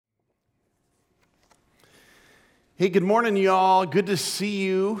Hey, good morning, y'all. Good to see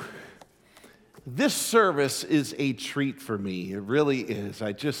you. This service is a treat for me. It really is.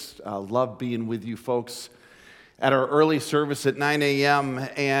 I just love being with you folks at our early service at 9 a.m.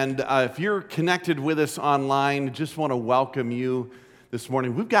 And if you're connected with us online, just want to welcome you this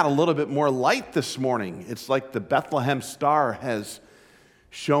morning. We've got a little bit more light this morning. It's like the Bethlehem Star has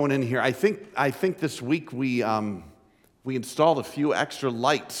shown in here. I think this week we installed a few extra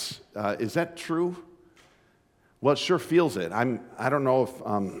lights. Is that true? Well, it sure feels it. I don't know if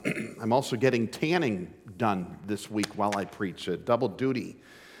I'm also getting tanning done this week while I preach, a double duty.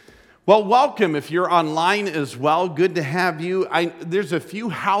 Well, welcome if you're online as well. Good to have you. There's a few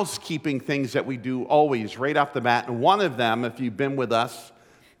housekeeping things that we do always right off the bat. And one of them, if you've been with us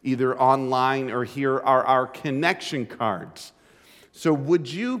either online or here, are our connection cards. So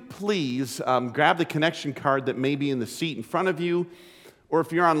would you please grab the connection card that may be in the seat in front of you? Or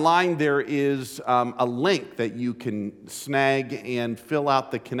if you're online, there is a link that you can snag and fill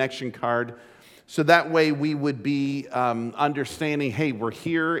out the connection card. So that way we would be understanding, hey, we're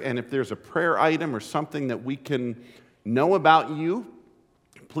here, and if there's a prayer item or something that we can know about you,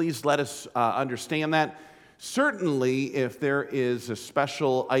 please let us understand that. Certainly, if there is a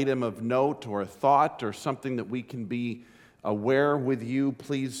special item of note or a thought or something that we can be aware with you,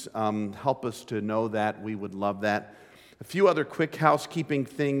 please help us to know that. We would love that. A few other quick housekeeping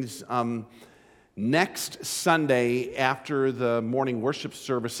things. Next Sunday after the morning worship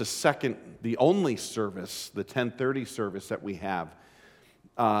service, the only service, the 10:30 service that we have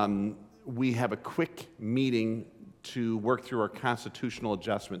a quick meeting to work through our constitutional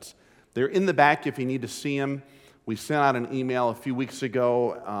adjustments. They're in the back if you need to see them. We sent out an email a few weeks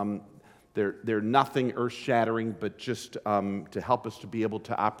ago. They're nothing earth-shattering, but just to help us to be able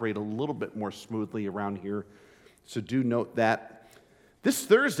to operate a little bit more smoothly around here. So do note that. This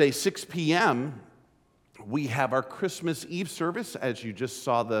Thursday, 6 p.m., we have our Christmas Eve service, as you just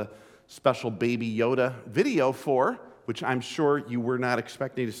saw the special Baby Yoda video for, which I'm sure you were not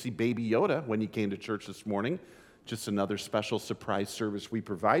expecting to see Baby Yoda when you came to church this morning. Just another special surprise service we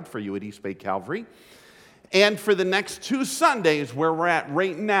provide for you at East Bay Calvary. And for the next 2 Sundays, where we're at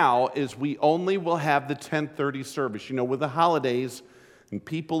right now, is we only will have the 10:30 service. You know, with the holidays and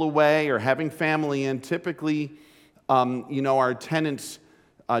people away or having family in, typically our attendance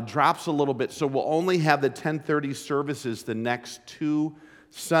drops a little bit, so we'll only have the 10:30 services the next 2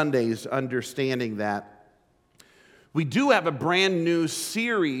 Sundays, understanding that. We do have a brand new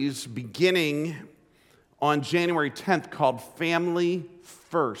series beginning on January 10th called Family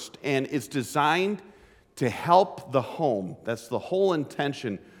First, and it's designed to help the home. That's the whole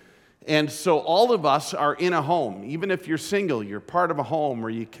intention. And so all of us are in a home. Even if you're single, you're part of a home, or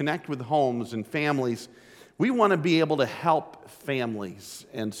you connect with homes and families. We want to be able to help families.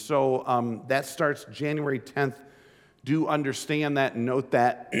 And so that starts January 10th. Do understand that and note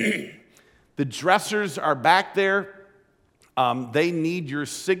that. The dressers are back there. They need your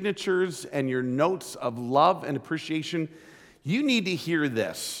signatures and your notes of love and appreciation. You need to hear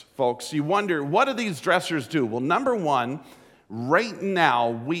this, folks. You wonder, what do these dressers do? Well, number one, right now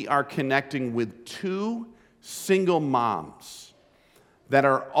we are connecting with 2 single moms that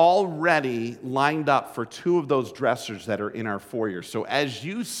are already lined up for 2 of those dressers that are in our foyer. So as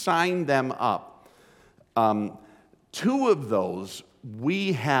you sign them up, 2 of those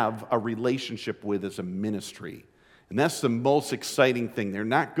we have a relationship with as a ministry. And that's the most exciting thing. They're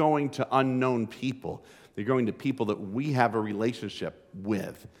not going to unknown people. They're going to people that we have a relationship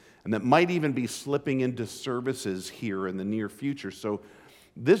with, and that might even be slipping into services here in the near future. So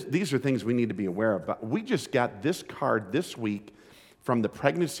these are things we need to be aware of. But we just got this card this week from the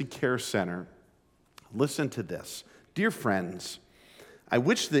Pregnancy Care Center. Listen to this. Dear friends, I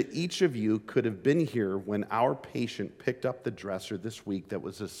wish that each of you could have been here when our patient picked up the dresser this week that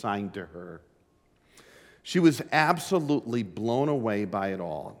was assigned to her. She was absolutely blown away by it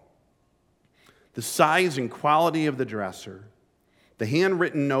all. The size and quality of the dresser, the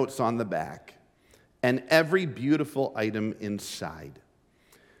handwritten notes on the back, and every beautiful item inside.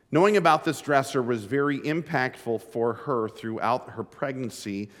 Knowing about this dresser was very impactful for her throughout her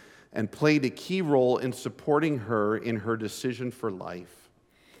pregnancy and played a key role in supporting her in her decision for life.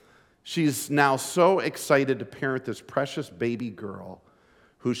 She's now so excited to parent this precious baby girl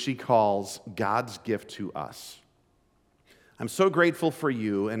who she calls God's gift to us. I'm so grateful for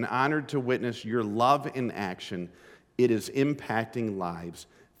you and honored to witness your love in action. It is impacting lives.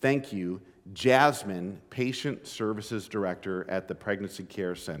 Thank you, Jasmine, Patient Services Director at the Pregnancy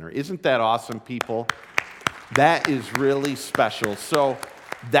Care Center. Isn't that awesome, people? That is really special. So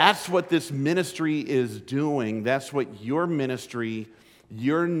that's what this ministry is doing. That's what your ministry,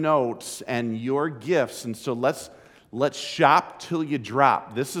 your notes, and your gifts. And so let's Let's shop till you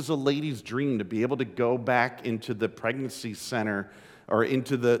drop. This is a lady's dream, to be able to go back into the pregnancy center or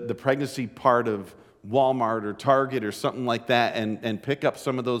into the pregnancy part of Walmart or Target or something like that and pick up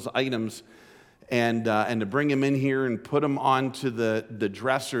some of those items and to bring them in here and put them onto the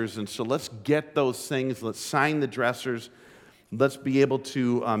dressers. And so let's get those things. Let's sign the dressers. Let's be able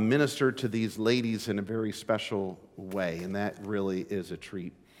to minister to these ladies in a very special way. And that really is a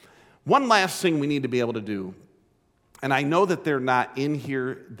treat. One last thing we need to be able to do, and I know that they're not in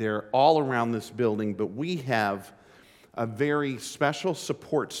here, they're all around this building, but we have a very special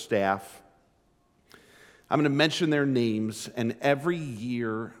support staff. I'm going to mention their names, and every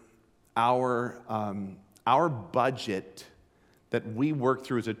year our budget that we work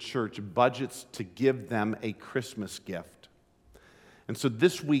through as a church budgets to give them a Christmas gift. And so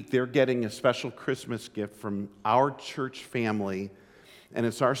this week they're getting a special Christmas gift from our church family, and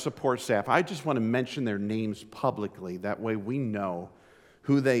it's our support staff. I just want to mention their names publicly. That way we know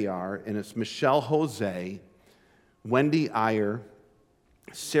who they are. And it's Michelle Jose, Wendy Iyer,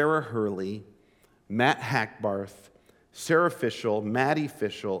 Sarah Hurley, Matt Hackbarth, Sarah Fischel, Maddie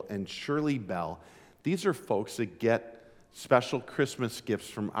Fischel, and Shirley Bell. These are folks that get special Christmas gifts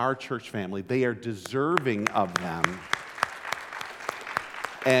from our church family. They are deserving of them.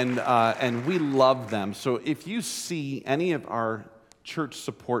 And we love them. So if you see any of our church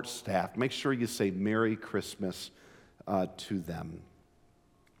support staff, make sure you say Merry Christmas to them.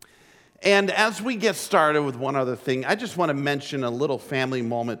 And as we get started with one other thing, I just want to mention a little family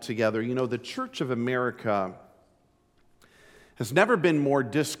moment together. You know, the Church of America has never been more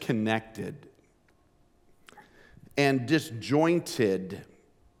disconnected and disjointed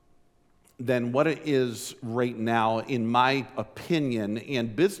than what it is right now, in my opinion.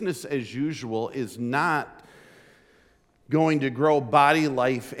 And business as usual is not going to grow body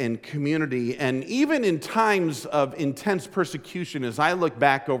life and community. And even in times of intense persecution, as I look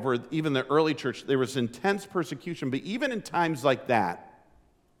back over even the early church, there was intense persecution. But even in times like that,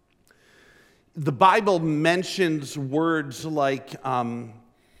 the Bible mentions words like,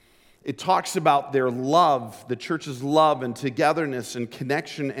 it talks about their love, the church's love and togetherness and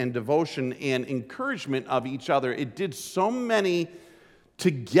connection and devotion and encouragement of each other. It did so many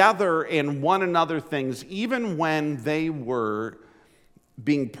together and one another things, even when they were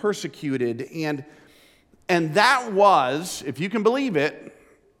being persecuted. And that was, if you can believe it,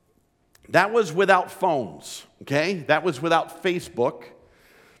 that was without phones, okay? That was without Facebook.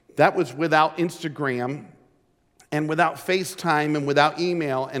 That was without Instagram, and without FaceTime, and without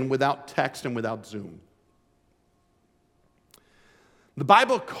email, and without text, and without Zoom. The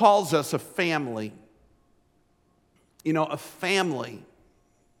Bible calls us a family. You know, a family.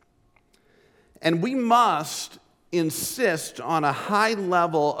 And we must insist on a high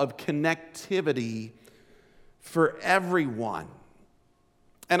level of connectivity for everyone.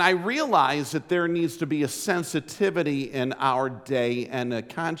 And I realize that there needs to be a sensitivity in our day and a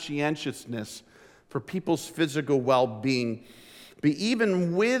conscientiousness for people's physical well-being. But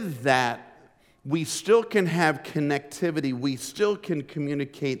even with that, we still can have connectivity. We still can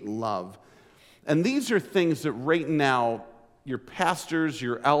communicate love. And these are things that right now your pastors,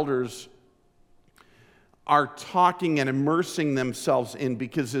 your elders are talking and immersing themselves in,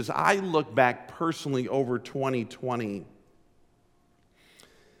 because as I look back personally over 2020,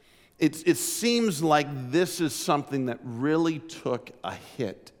 it seems like this is something that really took a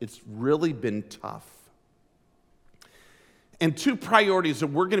hit. It's really been tough. And two priorities that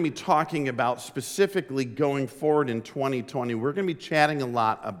we're going to be talking about specifically going forward in 2020, we're going to be chatting a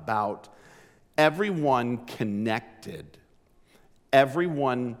lot about everyone connected,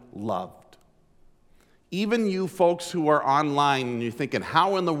 everyone loved. Even you folks who are online and you're thinking,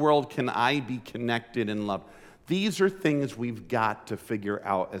 how in the world can I be connected and loved? These are things we've got to figure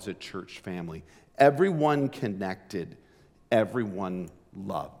out as a church family. Everyone connected, everyone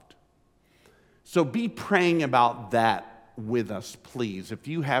loved. So be praying about that with us, please. If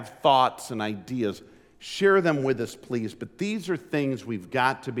you have thoughts and ideas, share them with us, please. But these are things we've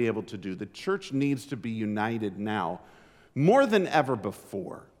got to be able to do. The church needs to be united now more than ever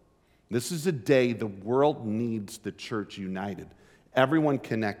before. This is a day the world needs the church united. Everyone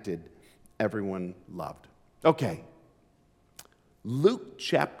connected, everyone loved. Okay, Luke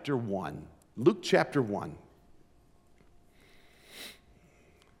chapter 1. Luke chapter 1.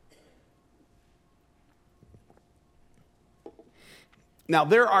 Now,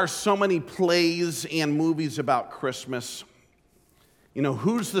 there are so many plays and movies about Christmas. You know,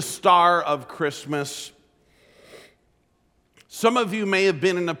 who's the star of Christmas? Some of you may have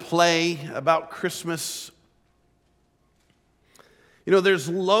been in a play about Christmas. You know, there's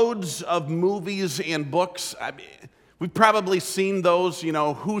loads of movies and books. We've probably seen those,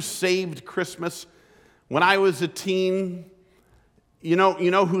 Who Saved Christmas? When I was a teen, you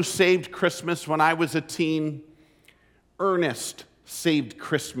know who saved Christmas when I was a teen? Ernest saved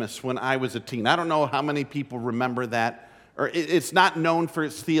Christmas when I was a teen. I don't know how many people remember that. Or it's not known for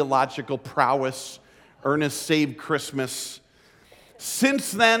its theological prowess. Ernest saved Christmas.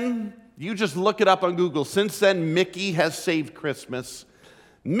 Since then, you just look it up on Google. Since then, Mickey has saved Christmas.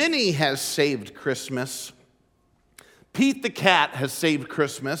 Minnie has saved Christmas. Pete the cat has saved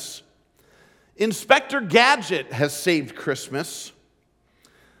Christmas. Inspector Gadget has saved Christmas.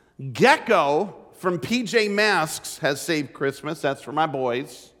 Gecko from PJ Masks has saved Christmas. That's for my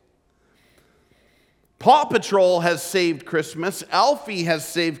boys. Paw Patrol has saved Christmas. Elfie has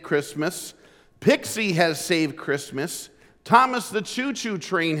saved Christmas. Pixie has saved Christmas. Thomas the Choo Choo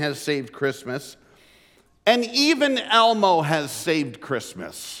Train has saved Christmas. And even Elmo has saved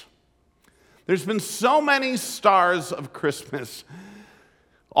Christmas. There's been so many stars of Christmas.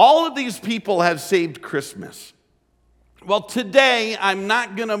 All of these people have saved Christmas. Well, today, I'm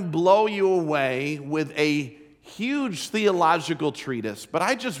not going to blow you away with a huge theological treatise, but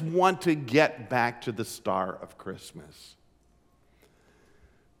I just want to get back to the star of Christmas.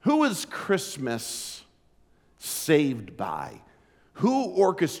 Who is Christmas saved by? Who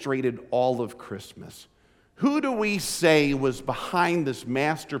orchestrated all of Christmas? Who do we say was behind this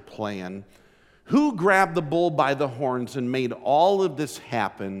master plan? Who grabbed the bull by the horns and made all of this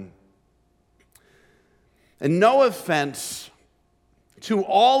happen? And no offense to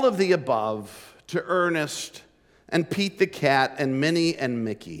all of the above, to Ernest and Pete the cat and Minnie and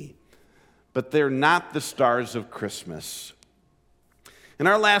Mickey, but they're not the stars of Christmas. In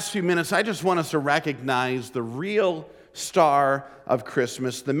our last few minutes, I just want us to recognize the real star of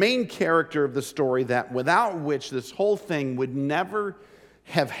Christmas, the main character of the story that without which this whole thing would never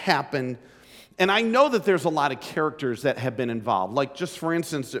have happened. And I know that there's a lot of characters that have been involved. Like, just for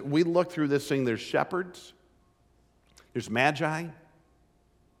instance, we look through this thing, there's shepherds, there's magi,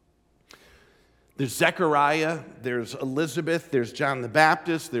 there's Zechariah, there's Elizabeth, there's John the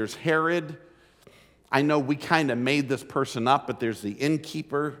Baptist, there's Herod. I know we kind of made this person up, but there's the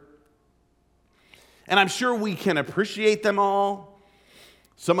innkeeper. And I'm sure we can appreciate them all.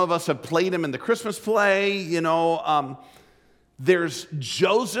 Some of us have played them in the Christmas play, There's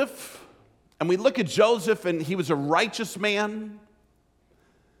Joseph. And we look at Joseph, and he was a righteous man.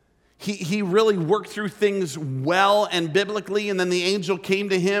 He really worked through things well and biblically, and then the angel came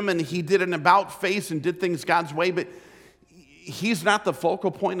to him, and he did an about face and did things God's way, but he's not the focal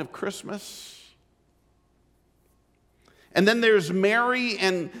point of Christmas. And then there's Mary,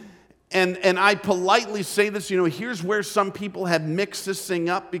 and I politely say this, here's where some people have mixed this thing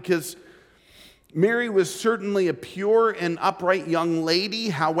up, because Mary was certainly a pure and upright young lady.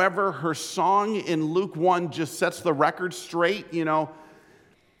 However, her song in Luke 1 just sets the record straight.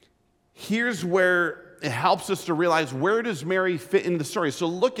 Here's where it helps us to realize, where does Mary fit in the story? So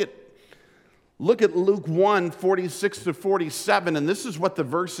look at Luke 1, 46 to 47, and this is what the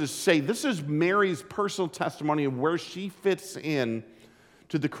verses say. This is Mary's personal testimony of where she fits in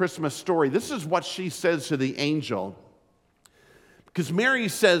to the Christmas story. This is what she says to the angel. Because Mary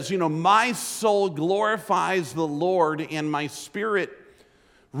says, my soul glorifies the Lord and my spirit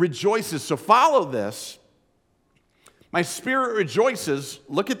rejoices. So follow this. My spirit rejoices,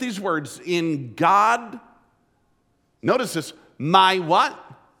 look at these words, in God. Notice this, my what?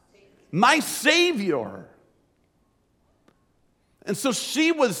 My Savior. And so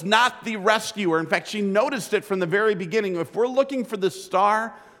she was not the rescuer. In fact, she noticed it from the very beginning. If we're looking for the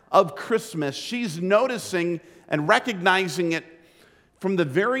star of Christmas, she's noticing and recognizing it from the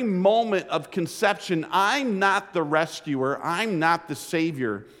very moment of conception. I'm not the rescuer. I'm not the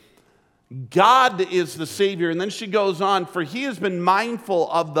Savior. God is the Savior. And then she goes on, for he has been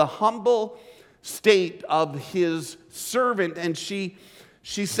mindful of the humble state of his servant. And she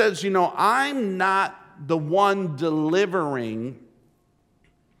says, I'm not the one delivering.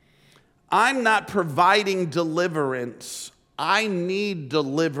 I'm not providing deliverance. I need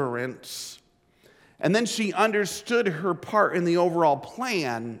deliverance. And then she understood her part in the overall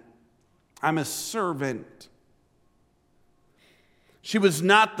plan. I'm a servant. She was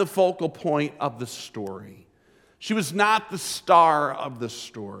not the focal point of the story. She was not the star of the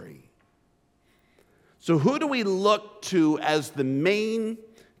story. So who do we look to as the main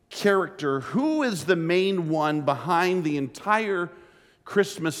character? Who is the main one behind the entire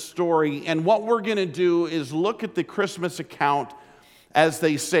Christmas story? And what we're going to do is look at the Christmas account, as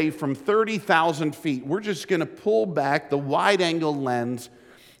they say, from 30,000 feet. We're just going to pull back the wide-angle lens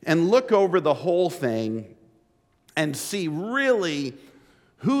and look over the whole thing and see really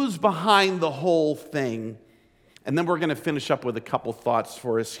who's behind the whole thing. And then we're going to finish up with a couple thoughts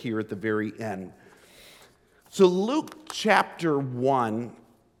for us here at the very end. So Luke chapter 1,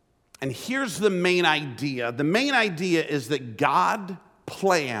 and here's the main idea. The main idea is that God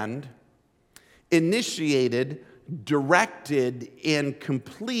planned, initiated, directed, and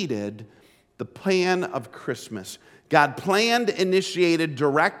completed the plan of Christmas. God planned, initiated,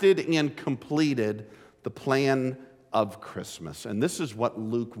 directed, and completed the plan of Christmas. And this is what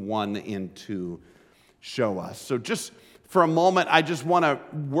Luke 1 and 2 show us. So just for a moment, I just want to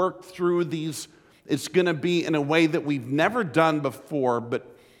work through these. It's going to be in a way that we've never done before,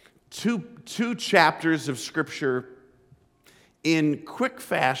 but two chapters of Scripture in quick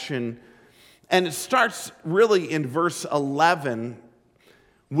fashion. And it starts really in verse 11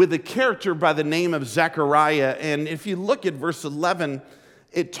 with a character by the name of Zechariah. And if you look at verse 11,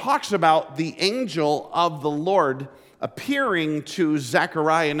 it talks about the angel of the Lord appearing to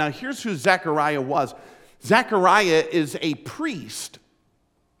Zechariah. Now, here's who Zechariah was. Zechariah is a priest.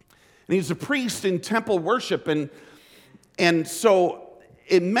 And he's a priest in temple worship. And so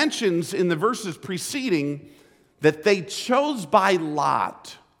it mentions in the verses preceding that they chose by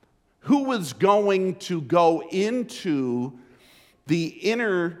lot who was going to go into the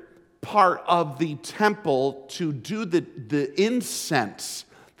inner part of the temple to do the incense,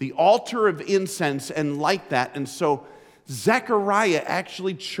 the altar of incense, and light that. And so Zechariah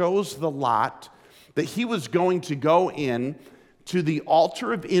actually chose the lot that he was going to go in to the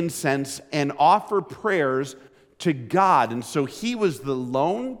altar of incense and offer prayers to God. And so he was the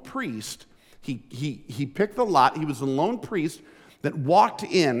lone priest. He picked the lot. He was the lone priest that walked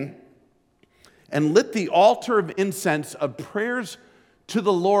in and lit the altar of incense of prayers to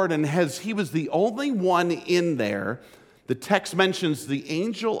the Lord. And as he was the only one in there, the text mentions the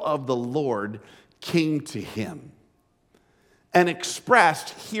angel of the Lord came to him and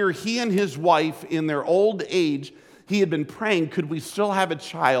expressed, here he and his wife in their old age, he had been praying, could we still have a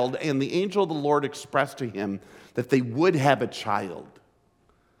child? And the angel of the Lord expressed to him that they would have a child.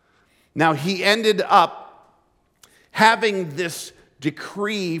 Now he ended up having this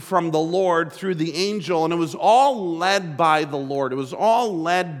decree from the Lord through the angel, and it was all led by the Lord. It was all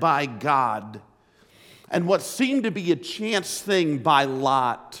led by God. And what seemed to be a chance thing by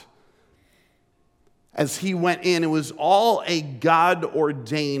Lot, as he went in, it was all a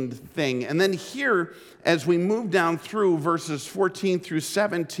God-ordained thing. And then here, as we move down through verses 14 through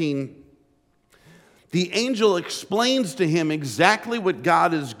 17, the angel explains to him exactly what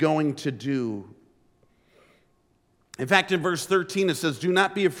God is going to do. In fact, in verse 13, it says, "Do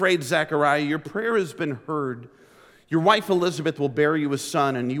not be afraid, Zechariah. Your prayer has been heard. Your wife Elizabeth will bear you a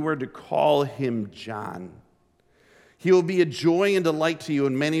son, and you are to call him John. He will be a joy and delight to you,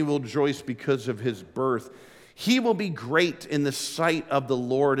 and many will rejoice because of his birth. He will be great in the sight of the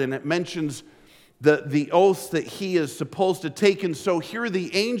Lord." And it mentions the oaths that he is supposed to take. And so here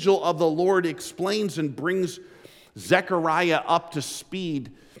the angel of the Lord explains and brings Zechariah up to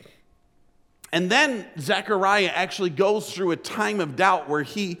speed. And then Zechariah actually goes through a time of doubt where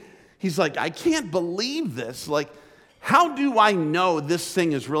he's like, I can't believe this. Like, how do I know this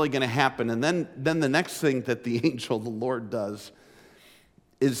thing is really going to happen? And then the next thing that the angel of the Lord does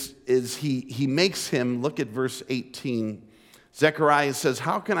is he makes him, look at verse 18. Zechariah says,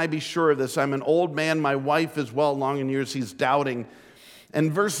 "How can I be sure of this? I'm an old man. My wife is well along in years." He's doubting.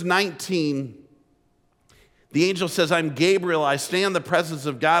 And verse 19, the angel says, "I'm Gabriel. I stand in the presence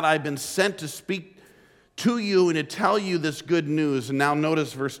of God. I've been sent to speak to you and to tell you this good news." And now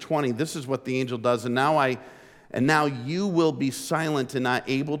notice verse 20. This is what the angel does. And now you will be silent and not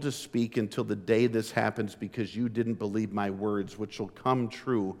able to speak until the day this happens, because you didn't believe my words, which will come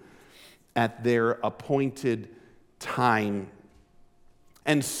true at their appointed time.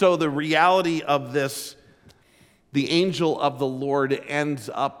 And so the reality of this, the angel of the Lord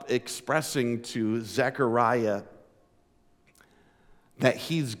ends up expressing to Zechariah that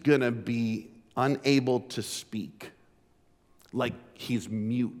he's going to be unable to speak, like he's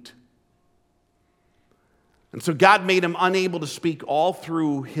mute. And so God made him unable to speak all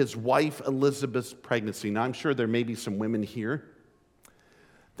through his wife Elizabeth's pregnancy. Now, I'm sure there may be some women here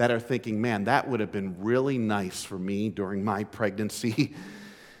that are thinking, man, that would have been really nice for me during my pregnancy.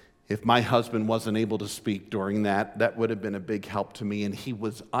 If my husband wasn't able to speak during that would have been a big help to me. And he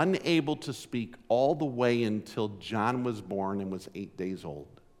was unable to speak all the way until John was born and was 8 days old.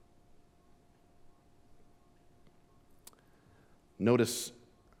 Notice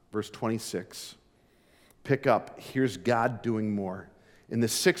verse 26. Pick up. Here's God doing more. In the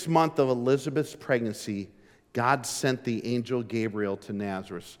 6th month of Elizabeth's pregnancy, God sent the angel Gabriel to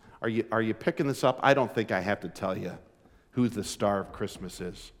Nazareth. Are you picking this up? I don't think I have to tell you who the star of Christmas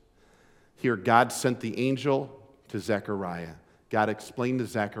is. Here, God sent the angel to Zechariah. God explained to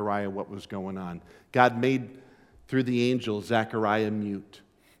Zechariah what was going on. God made, through the angel, Zechariah mute.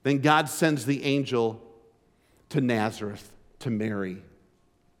 Then God sends the angel to Nazareth, to Mary,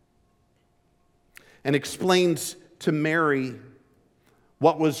 and explains to Mary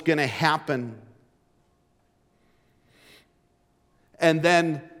what was going to happen. And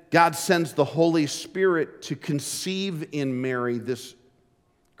then God sends the Holy Spirit to conceive in Mary this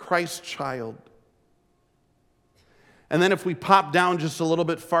Christ child. And then if we pop down just a little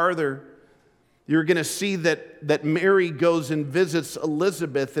bit farther, you're going to see that Mary goes and visits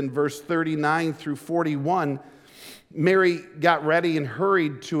Elizabeth in verse 39 through 41. Mary got ready and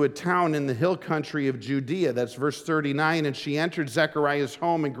hurried to a town in the hill country of Judea. That's verse 39. And she entered Zechariah's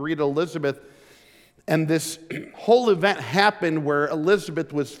home and greeted Elizabeth. And this whole event happened where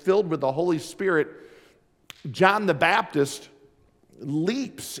Elizabeth was filled with the Holy Spirit. John the Baptist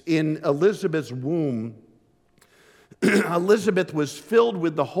leaps in Elizabeth's womb. Elizabeth was filled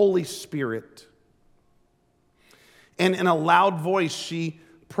with the Holy Spirit. And in a loud voice, she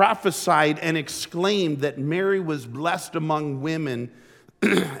prophesied and exclaimed that Mary was blessed among women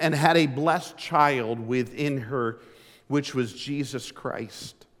and had a blessed child within her, which was Jesus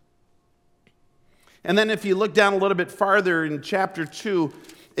Christ. And then if you look down a little bit farther in chapter 2,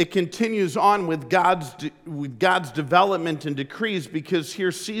 it continues on with God's development and decrees, because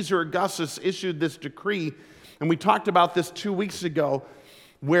here Caesar Augustus issued this decree, and we talked about this 2 weeks ago,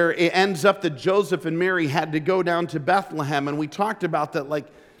 where it ends up that Joseph and Mary had to go down to Bethlehem, and we talked about that, like,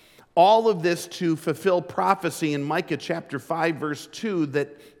 all of this to fulfill prophecy in Micah chapter 5, verse 2,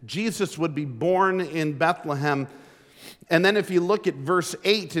 that Jesus would be born in Bethlehem. And then if you look at verse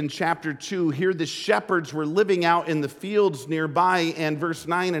 8 in chapter 2, here the shepherds were living out in the fields nearby, and verse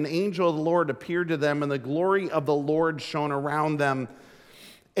 9, an angel of the Lord appeared to them, and the glory of the Lord shone around them.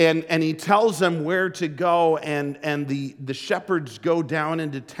 And he tells them where to go, and the shepherds go down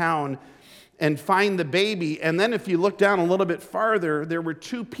into town and find the baby. And then if you look down a little bit farther, there were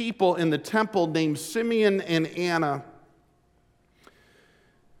two people in the temple named Simeon and Anna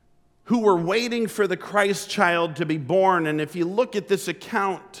who were waiting for the Christ child to be born. And if you look at this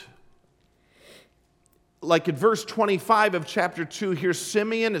account, like at verse 25 of chapter 2, here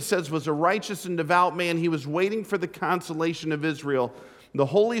Simeon, it says, was a righteous and devout man. He was waiting for the consolation of Israel. The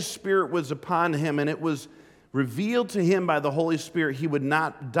Holy Spirit was upon him, and it was revealed to him by the Holy Spirit he would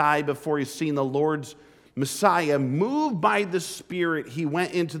not die before he's seen the Lord's Messiah. Moved by the Spirit, he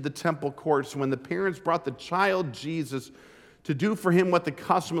went into the temple courts. When the parents brought the child Jesus to do for him what the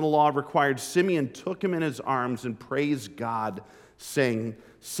custom of the law required, Simeon took him in his arms and praised God, saying,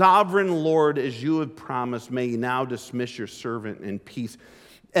 Sovereign Lord, as you have promised, may you now dismiss your servant in peace.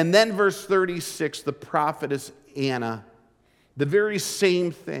 And then verse 36, the prophetess Anna, the very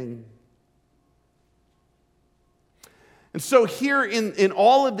same thing. And so here in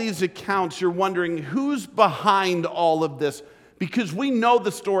all of these accounts, you're wondering who's behind all of this, because we know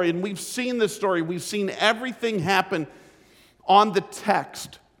the story and we've seen the story. We've seen everything happen on the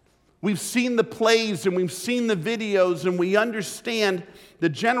text. We've seen the plays and we've seen the videos, and we understand the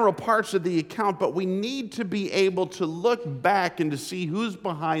general parts of the account, but we need to be able to look back and to see who's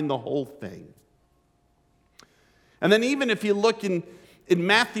behind the whole thing. And then even if you look in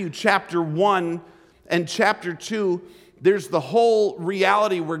Matthew chapter 1 and chapter 2, there's the whole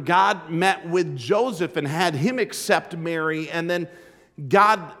reality where God met with Joseph and had him accept Mary, and then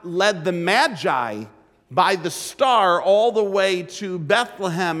God led the Magi by the star all the way to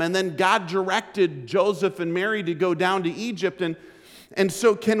Bethlehem, and then God directed Joseph and Mary to go down to Egypt. And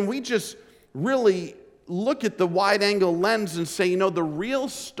so can we just really look at the wide-angle lens and say, the real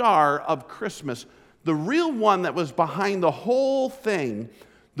star of Christmas, the real one that was behind the whole thing,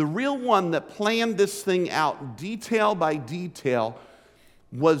 the real one that planned this thing out detail by detail,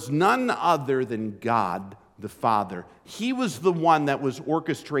 was none other than God the Father. He was the one that was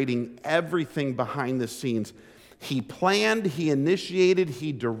orchestrating everything behind the scenes. He planned, he initiated,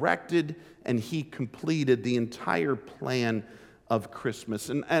 he directed, and he completed the entire plan of Christmas.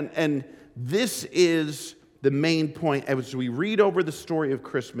 And this is the main point. As we read over the story of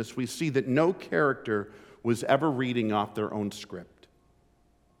Christmas, we see that no character was ever reading off their own script.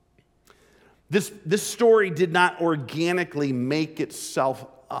 This story did not organically make itself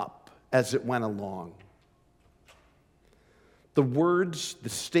up as it went along. The words, the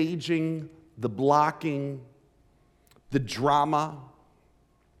staging, the blocking, the drama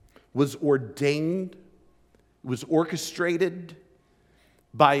was ordained, was orchestrated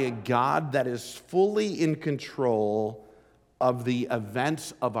by a God that is fully in control of the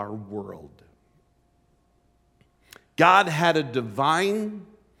events of our world. God had a divine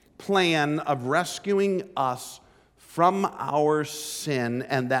plan of rescuing us from our sin,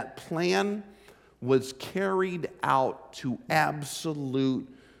 and that plan was carried out to absolute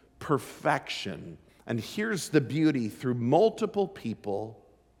perfection. And here's the beauty: through multiple people,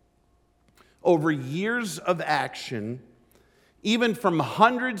 over years of action, even from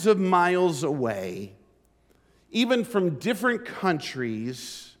hundreds of miles away, even from different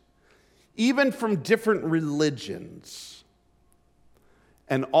countries, even from different religions,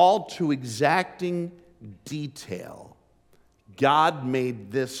 and all to exacting detail, God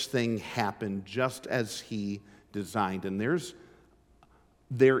made this thing happen just as He designed. And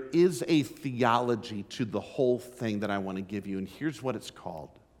there is a theology to the whole thing that I want to give you, and here's what it's called.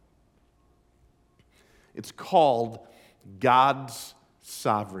 It's called God's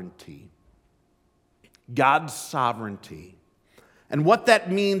sovereignty. God's sovereignty. And what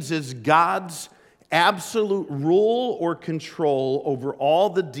that means is God's absolute rule or control over all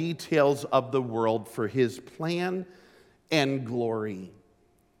the details of the world for His plan and glory.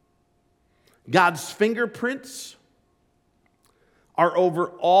 God's fingerprints are over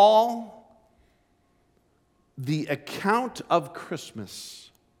all the account of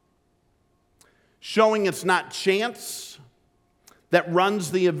Christmas, showing it's not chance that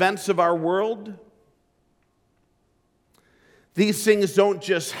runs the events of our world. These things don't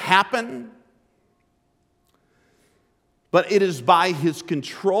just happen, but it is by His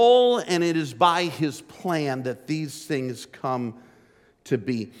control and it is by His plan that these things come to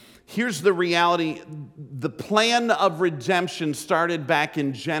be. Here's the reality. The plan of redemption started back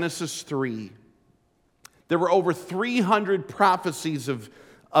in Genesis 3. There were over 300 prophecies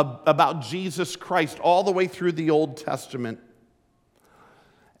about Jesus Christ all the way through the Old Testament.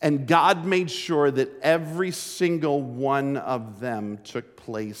 And God made sure that every single one of them took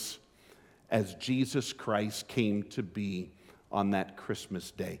place as Jesus Christ came to be on that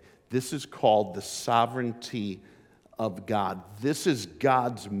Christmas day. This is called the sovereignty of God. This is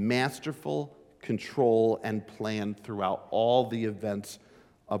God's masterful control and plan throughout all the events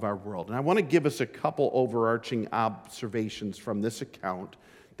of our world. And I want to give us a couple overarching observations from this account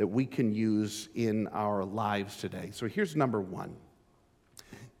that we can use in our lives today. So here's number one.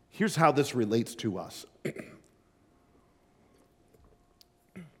 Here's how this relates to us.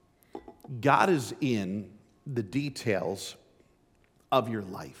 God is in the details of your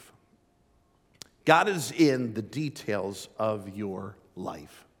life. God is in the details of your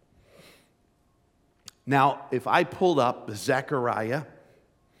life. Now, if I pulled up Zechariah,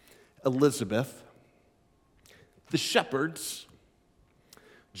 Elizabeth, the shepherds,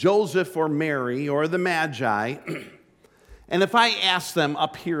 Joseph or Mary or the Magi, and if I asked them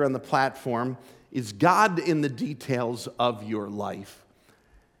up here on the platform, is God in the details of your life?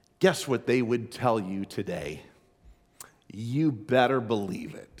 Guess what they would tell you today? You better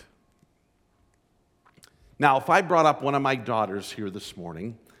believe it. Now, if I brought up one of my daughters here this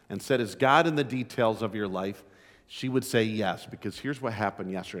morning and said, is God in the details of your life? She would say yes, because here's what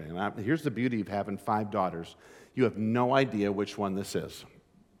happened yesterday. And here's the beauty of having 5 daughters. You have no idea which one this is.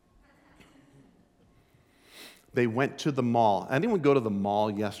 They went to the mall. Anyone go to the mall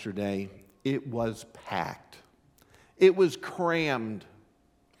yesterday? It was packed. It was crammed.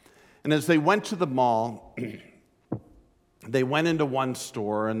 And as they went to the mall, they went into one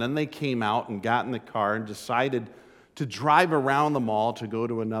store, and then they came out and got in the car and decided to drive around the mall to go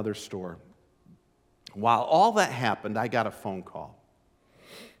to another store. While all that happened, I got a phone call.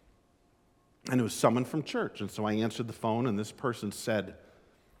 And it was someone from church. And so I answered the phone, and this person said,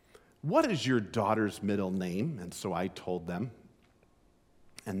 what is your daughter's middle name? And so I told them.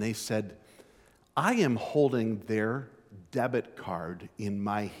 And they said, I am holding their debit card in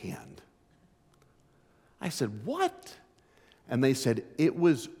my hand. I said, what? And they said, it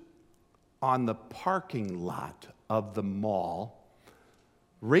was on the parking lot of the mall,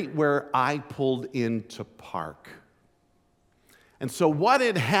 right where I pulled in to park. And so what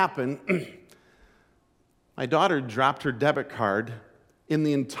had happened, my daughter dropped her debit card in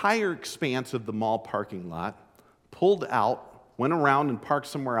the entire expanse of the mall parking lot, pulled out, went around and parked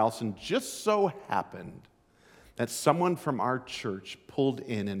somewhere else, and just so happened that someone from our church pulled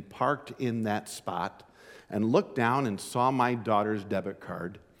in and parked in that spot and looked down and saw my daughter's debit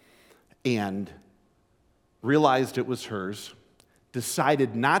card and realized it was hers,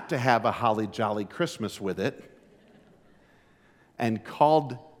 decided not to have a holly jolly Christmas with it, and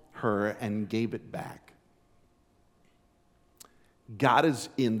called her and gave it back. God is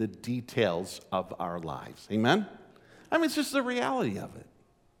in the details of our lives. Amen? I mean, it's just the reality of it.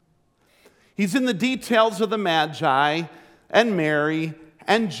 He's in the details of the Magi and Mary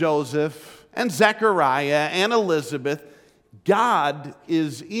and Joseph and Zechariah and Elizabeth. God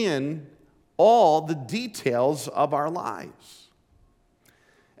is in all the details of our lives.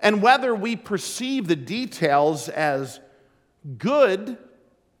 And whether we perceive the details as good,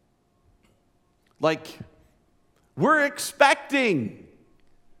 like we're expecting,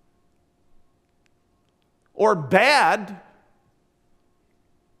 or bad,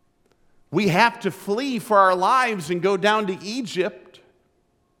 we have to flee for our lives and go down to Egypt.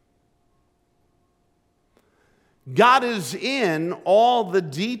 God is in all the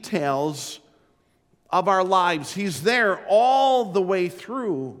details of our lives. He's there all the way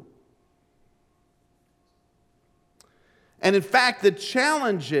through. And in fact, the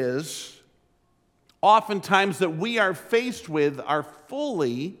challenges oftentimes that we are faced with are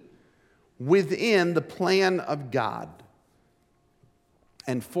fully within the plan of God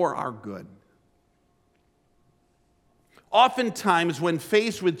and for our good. Oftentimes, when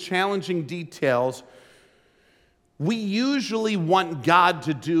faced with challenging details, we usually want God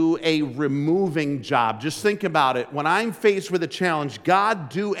to do a removing job. Just think about it. When I'm faced with a challenge, God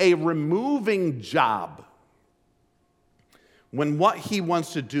do a removing job, when what he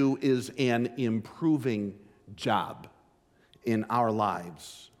wants to do is an improving job in our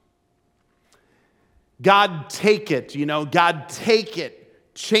lives. God take it, God take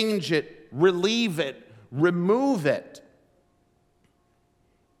it, change it, relieve it, remove it.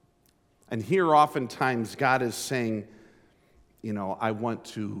 And here oftentimes God is saying, I want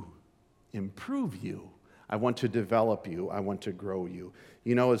to improve you. I want to develop you. I want to grow you.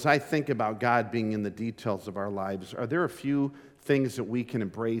 As I think about God being in the details of our lives, are there a few things that we can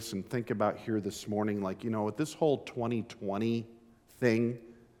embrace and think about here this morning? Like, with this whole 2020 thing,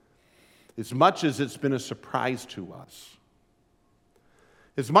 as much as it's been a surprise to us,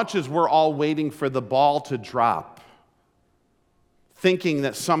 as much as we're all waiting for the ball to drop, thinking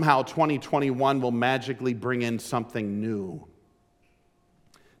that somehow 2021 will magically bring in something new,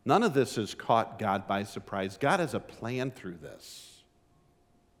 none of this has caught God by surprise. God has a plan through this.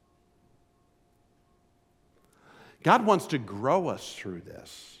 God wants to grow us through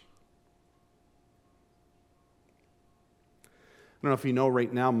this. I don't know if you know,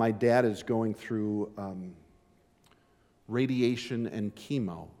 right now, my dad is going through radiation and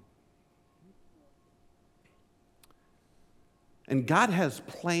chemo. And God has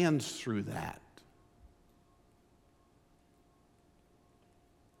plans through that.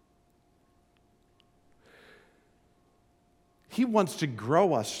 He wants to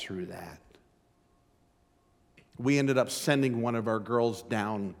grow us through that. We ended up sending one of our girls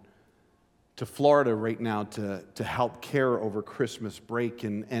down to Florida right now to help care over Christmas break,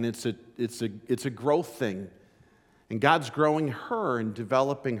 and it's a growth thing. And God's growing her and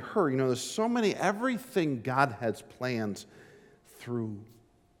developing her. There's so many, everything God has plans through.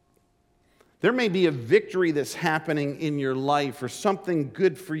 There may be a victory that's happening in your life or something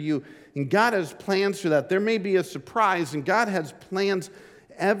good for you, and God has plans for that. There may be a surprise, and God has plans.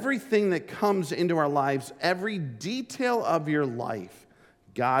 Everything that comes into our lives, every detail of your life,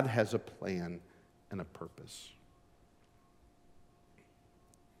 God has a plan and a purpose.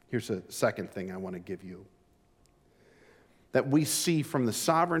 Here's a second thing I want to give you that we see from the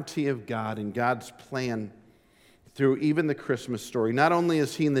sovereignty of God and God's plan through even the Christmas story. Not only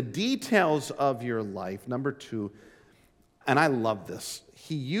is he in the details of your life, number two, and I love this,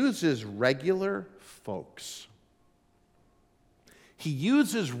 he uses regular folks. He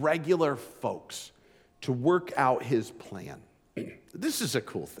uses regular folks to work out his plan. This is a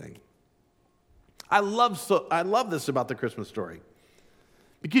cool thing. I love this about the Christmas story.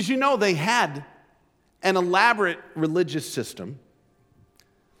 Because they had an elaborate religious system.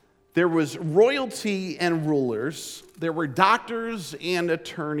 There was royalty and rulers. There were doctors and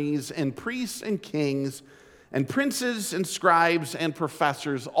attorneys and priests and kings and princes and scribes and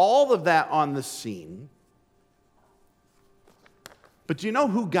professors, all of that on the scene. But do you know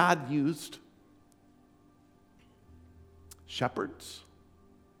who God used? Shepherds,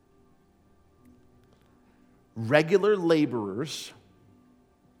 regular laborers,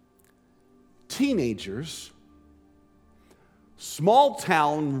 teenagers, small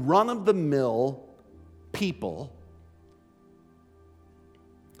town, run-of-the-mill people.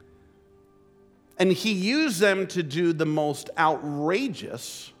 And he used them to do the most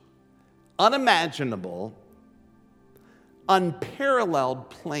outrageous, unimaginable, unparalleled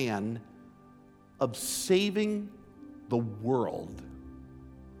plan of saving the world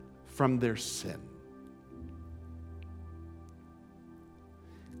from their sin.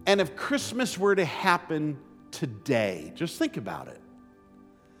 And if Christmas were to happen today, just think about it.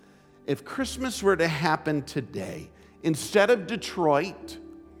 If Christmas were to happen today, instead of Detroit,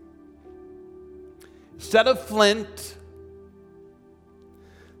 instead of Flint,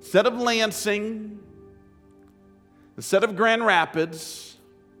 instead of Lansing, instead of Grand Rapids,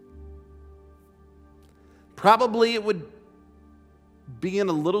 probably it would be in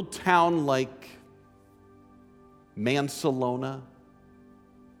a little town like Mansalona,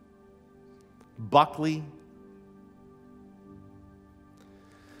 Buckley.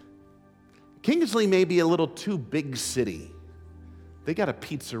 Kingsley may be a little too big city. They got a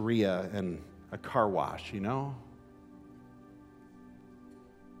pizzeria and a car wash, you know?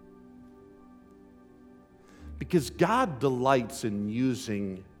 Because God delights in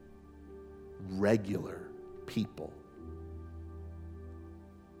using regular people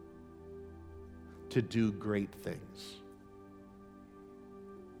to do great things.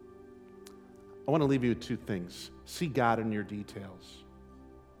 I want to leave you with two things. See God in your details.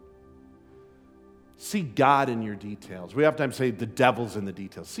 See God in your details. We oftentimes say the devil's in the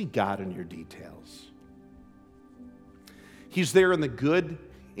details. See God in your details. He's there in the good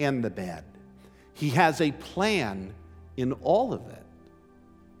and the bad. He has a plan in all of it.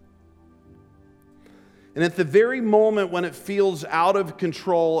 And at the very moment when it feels out of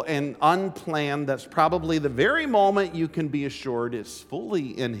control and unplanned, that's probably the very moment you can be assured it's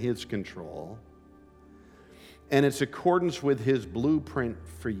fully in His control. And it's accordance with His blueprint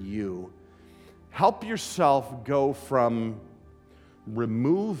for you. Help yourself go from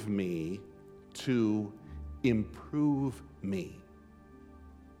remove me to improve me.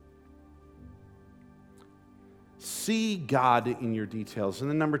 See God in your details. And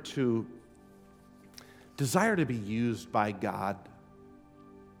then number two, desire to be used by God.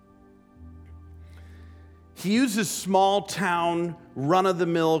 He uses small town,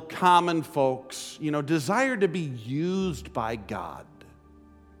 run-of-the-mill, common folks, desire to be used by God.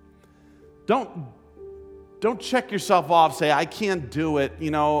 Don't check yourself off, say, I can't do it,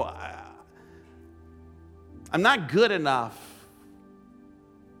 I'm not good enough.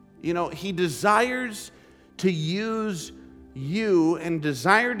 He desires to use you and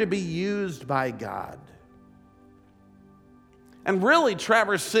desire to be used by God. And really,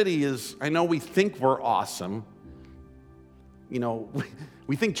 Traverse City is, I know we think we're awesome.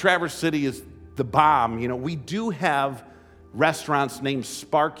 We think Traverse City is the bomb. We do have restaurants named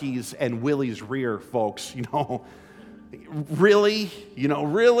Sparky's and Willie's Rear, folks. Really?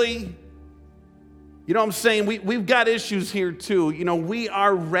 Really? You know what I'm saying? We've got issues here too. We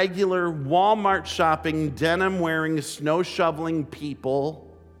are regular Walmart shopping, denim wearing, snow shoveling people.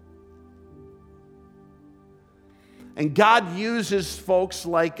 And God uses folks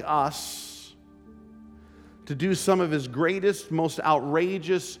like us to do some of His greatest, most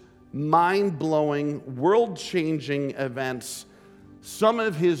outrageous, mind-blowing, world-changing events. Some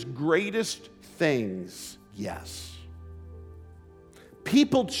of His greatest things, yes.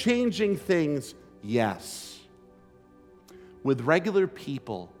 People-changing things, yes. With regular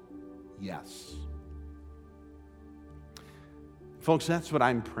people, yes. Folks, that's what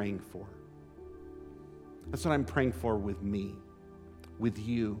I'm praying for. That's what I'm praying for with me, with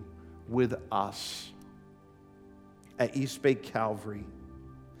you, with us at East Bay Calvary.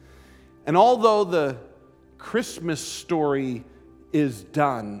 And although the Christmas story is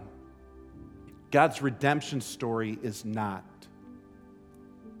done, God's redemption story is not.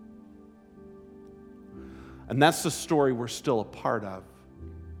 And that's the story we're still a part of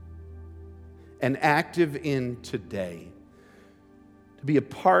and active in today. To be a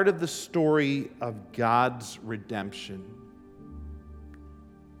part of the story of God's redemption.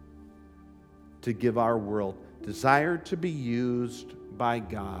 To give our world desire to be used by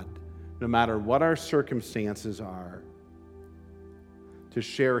God, no matter what our circumstances are, to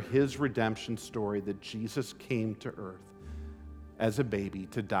share His redemption story that Jesus came to earth as a baby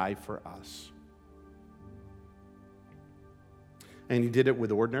to die for us. And He did it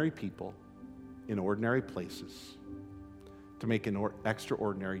with ordinary people in ordinary places to make an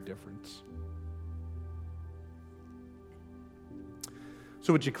extraordinary difference.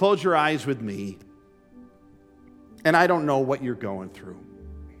 So would you close your eyes with me? And I don't know what you're going through.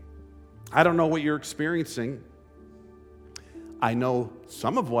 I don't know what you're experiencing. I know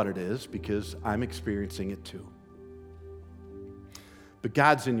some of what it is because I'm experiencing it too. But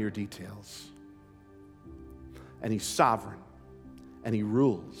God's in your details. And He's sovereign. And He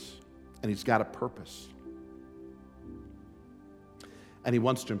rules. And He's got a purpose. And He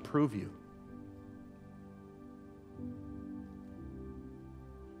wants to improve you.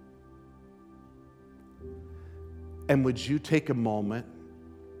 And would you take a moment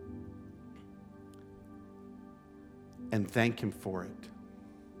and thank Him for it?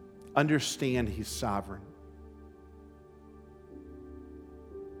 Understand He's sovereign.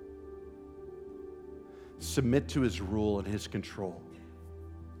 Submit to His rule and His control.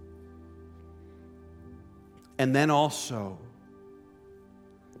 And then also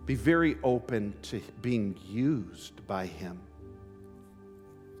be very open to being used by him.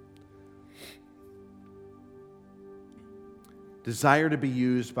 Desire to be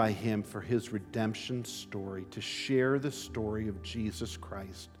used by him for his redemption story, to share the story of Jesus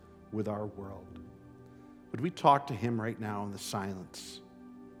Christ with our world. Would we talk to him right now in the silence?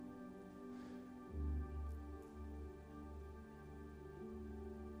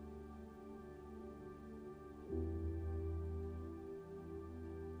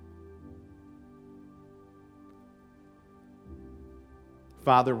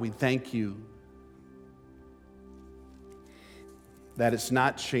 Father, we thank you that it's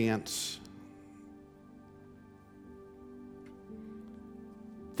not chance.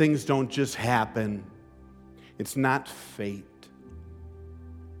 Things don't just happen. It's not fate.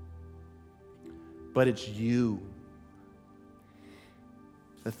 But it's you.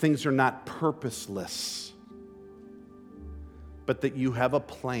 That things are not purposeless, but that you have a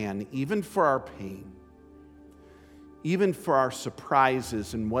plan, even for our pain, even for our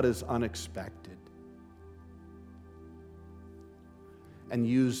surprises and what is unexpected. And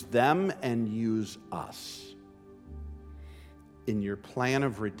use them and use us in your plan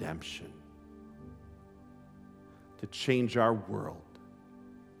of redemption to change our world.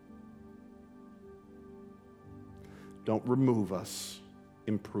 Don't remove us,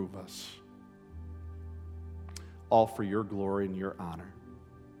 improve us. All for your glory and your honor.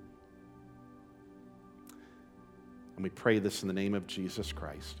 And we pray this in the name of Jesus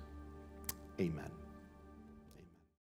Christ. Amen.